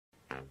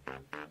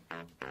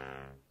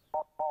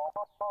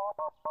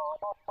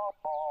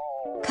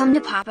Come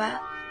to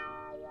Papa.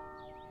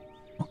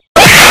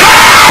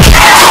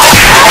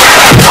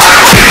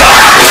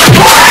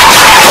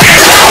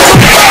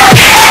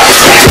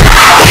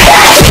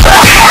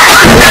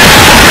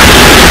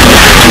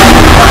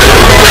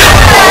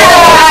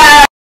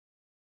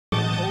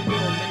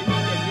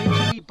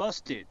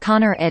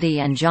 Connor, Eddie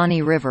and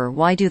Johnny River,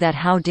 why do that?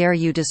 How dare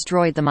you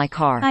destroy my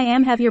car? I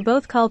am have your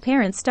both call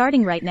parents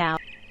starting right now.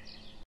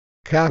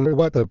 Connor,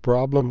 what the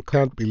problem?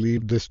 Can't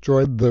believe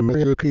destroyed the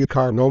Miyuki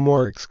car. No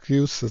more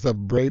excuses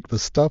of break the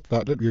stuff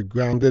out it. You're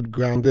grounded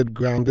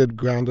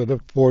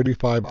of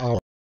 45 hours.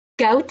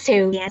 Go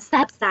to yes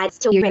upsides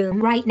to your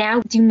room right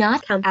now. Do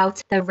not come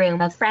out the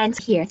room of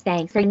friends here.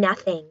 Thanks for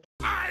nothing.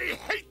 I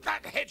hate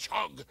that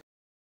hedgehog!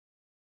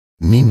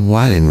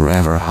 Meanwhile in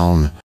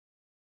Riverhome.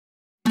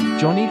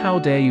 Johnny, how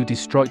dare you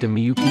destroy the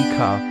Miyuki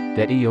car?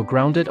 Daddy, you're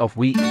grounded of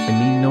week. I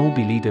mean no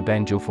Billy the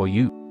banjo for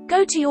you.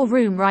 Go to your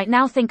room right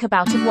now. Think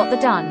about it what the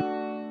done.